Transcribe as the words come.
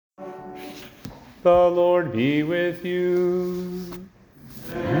The Lord be with you.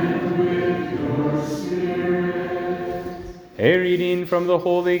 And with your spirit. A reading from the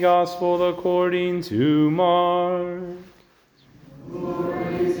Holy Gospel according to Mark.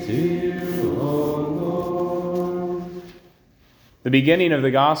 Glory to you, O Lord. The beginning of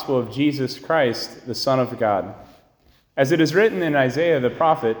the Gospel of Jesus Christ, the Son of God. As it is written in Isaiah the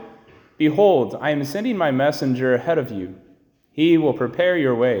prophet, "Behold, I am sending my messenger ahead of you. He will prepare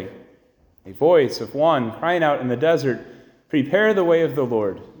your way." A voice of one crying out in the desert, "Prepare the way of the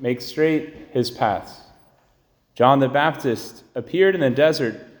Lord, make straight his paths." John the Baptist appeared in the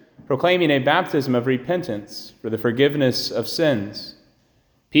desert, proclaiming a baptism of repentance for the forgiveness of sins.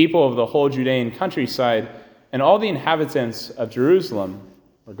 People of the whole Judean countryside and all the inhabitants of Jerusalem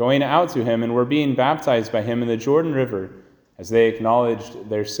were going out to him and were being baptized by him in the Jordan River as they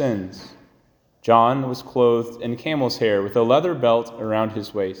acknowledged their sins. John was clothed in camel's hair with a leather belt around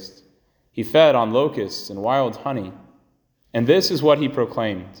his waist. He fed on locusts and wild honey. And this is what he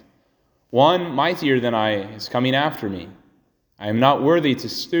proclaimed: "One mightier than I is coming after me. I am not worthy to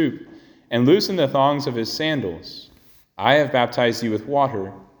stoop and loosen the thongs of his sandals. I have baptized you with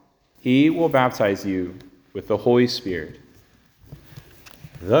water. He will baptize you with the Holy Spirit."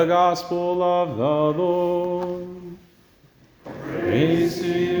 The Gospel of the Lord. Praise to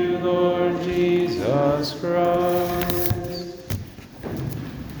you, Lord Jesus Christ.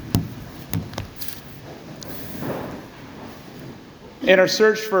 In our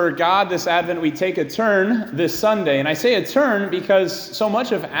search for God this Advent, we take a turn this Sunday. And I say a turn because so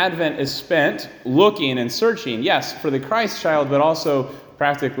much of Advent is spent looking and searching, yes, for the Christ child, but also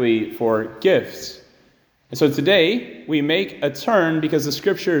practically for gifts. And so today, we make a turn because the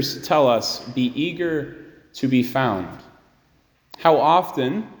Scriptures tell us, be eager to be found. How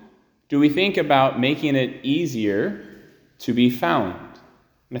often do we think about making it easier to be found?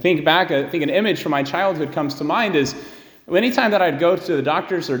 And I think an image from my childhood comes to mind is anytime that I'd go to the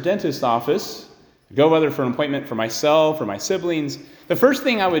doctor's or dentist's office, go whether for an appointment for myself or my siblings, the first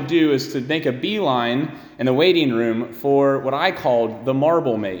thing I would do is to make a beeline in the waiting room for what I called the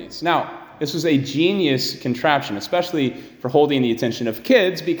marble maze. Now, this was a genius contraption, especially for holding the attention of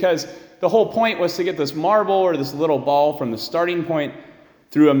kids, because the whole point was to get this marble or this little ball from the starting point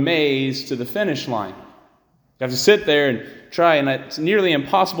through a maze to the finish line. You have to sit there and try, and it's nearly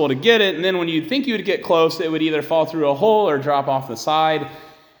impossible to get it. And then when you'd think you would get close, it would either fall through a hole or drop off the side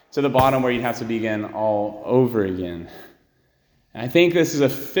to the bottom where you'd have to begin all over again. And I think this is a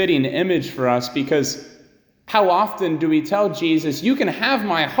fitting image for us because how often do we tell Jesus, you can have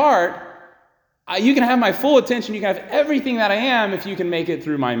my heart, you can have my full attention, you can have everything that I am if you can make it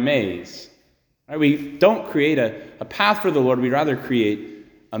through my maze. Right? We don't create a path for the Lord, we rather create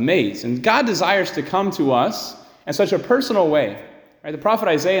a maze. And God desires to come to us in such a personal way. Right? The prophet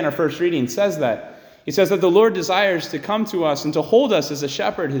Isaiah in our first reading says that. He says that the Lord desires to come to us and to hold us as a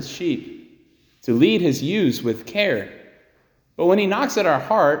shepherd his sheep, to lead his ewes with care. But when he knocks at our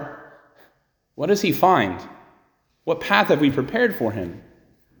heart, what does he find? What path have we prepared for him?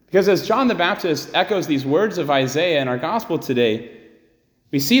 Because as John the Baptist echoes these words of Isaiah in our gospel today,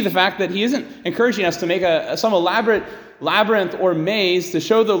 we see the fact that he isn't encouraging us to make some elaborate labyrinth or maze to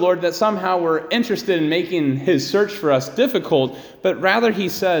show the Lord that somehow we're interested in making his search for us difficult, but rather he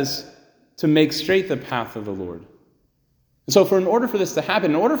says to make straight the path of the Lord. And so in order for this to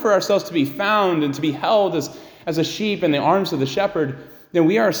happen, in order for ourselves to be found and to be held as a sheep in the arms of the shepherd, then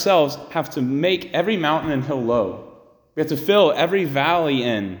we ourselves have to make every mountain and hill low. We have to fill every valley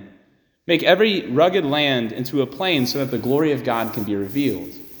in, make every rugged land into a plain so that the glory of God can be revealed.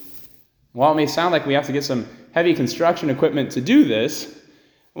 While it may sound like we have to get some heavy construction equipment to do this,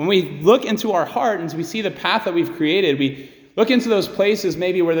 when we look into our heart and we see the path that we've created, we look into those places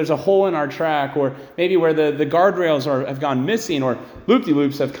maybe where there's a hole in our track, or maybe where the guardrails have gone missing, or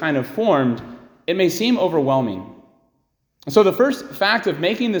loop-de-loops have kind of formed, it may seem overwhelming. And so the first fact of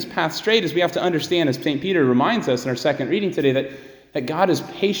making this path straight is we have to understand, as St. Peter reminds us in our second reading today, that God is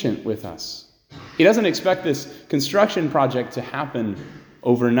patient with us. He doesn't expect this construction project to happen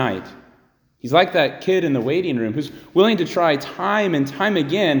overnight. He's like that kid in the waiting room who's willing to try time and time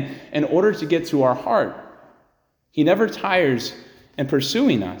again in order to get to our heart. He never tires in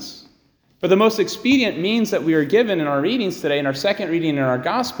pursuing us. But the most expedient means that we are given in our readings today, in our second reading in our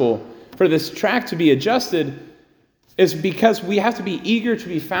gospel, for this track to be adjusted is because we have to be eager to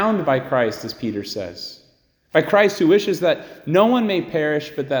be found by Christ, as Peter says. By Christ who wishes that no one may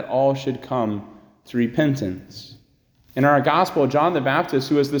perish, but that all should come to repentance. In our gospel, John the Baptist,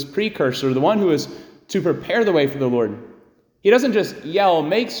 who is this precursor, the one who is to prepare the way for the Lord, he doesn't just yell,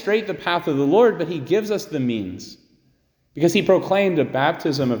 "Make straight the path of the Lord," but he gives us the means. Because he proclaimed a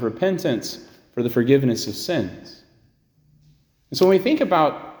baptism of repentance for for the forgiveness of sins. And so when we think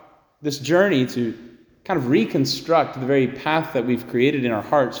about this journey to kind of reconstruct the very path that we've created in our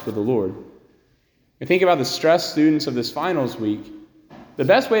hearts for the Lord, we think about the stressed students of this finals week. The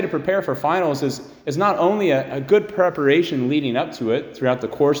best way to prepare for finals is not only a good preparation leading up to it throughout the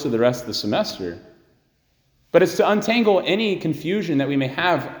course of the rest of the semester, but it's to untangle any confusion that we may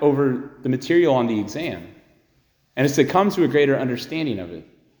have over the material on the exam. And it's to come to a greater understanding of it.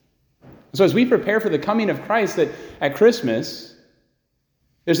 So as we prepare for the coming of Christ, that at Christmas,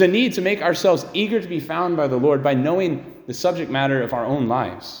 there's a need to make ourselves eager to be found by the Lord by knowing the subject matter of our own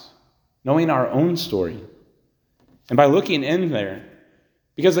lives, knowing our own story, and by looking in there.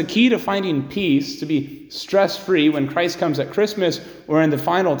 Because the key to finding peace, to be stress-free when Christ comes at Christmas or in the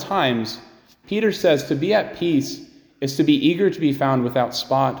final times, Peter says to be at peace is to be eager to be found without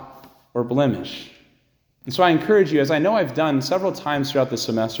spot or blemish. And so I encourage you, as I know I've done several times throughout the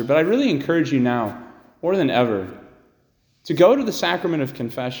semester, but I really encourage you now, more than ever, to go to the sacrament of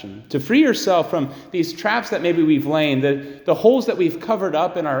confession, to free yourself from these traps that maybe we've lain, the holes that we've covered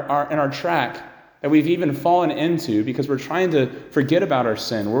up in our track, that we've even fallen into because we're trying to forget about our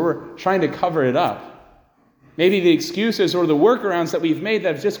sin, where we're trying to cover it up. Maybe the excuses or the workarounds that we've made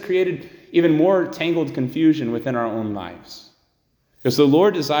that have just created even more tangled confusion within our own lives. Because the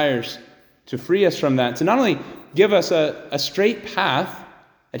Lord desires to free us from that, to not only give us a straight path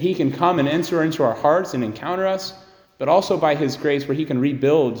that he can come and enter into our hearts and encounter us, but also by his grace where he can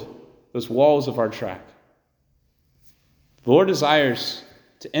rebuild those walls of our track. The Lord desires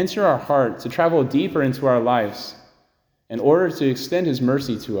to enter our heart, to travel deeper into our lives in order to extend his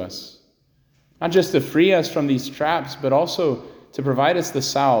mercy to us. Not just to free us from these traps, but also to provide us the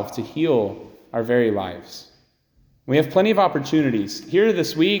salve to heal our very lives. We have plenty of opportunities. Here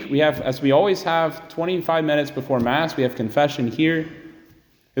this week, we have, as we always have, 25 minutes before Mass, we have confession here.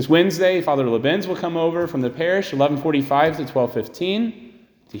 This Wednesday, Father Lebens will come over from the parish, 11:45 to 12:15,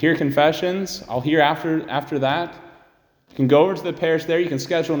 to hear confessions. I'll hear after that. You can go over to the parish there. You can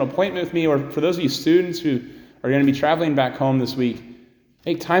schedule an appointment with me, or for those of you students who are going to be traveling back home this week,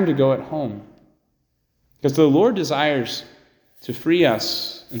 make time to go at home. Because the Lord desires to free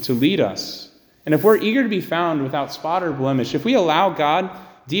us and to lead us. And if we're eager to be found without spot or blemish, if we allow God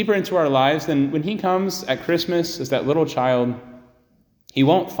deeper into our lives, then when he comes at Christmas as that little child, he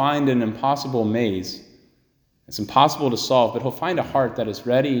won't find an impossible maze. It's impossible to solve, but he'll find a heart that is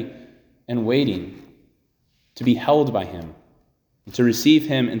ready and waiting to be held by him, and to receive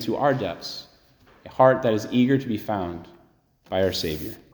him into our depths, a heart that is eager to be found by our Savior.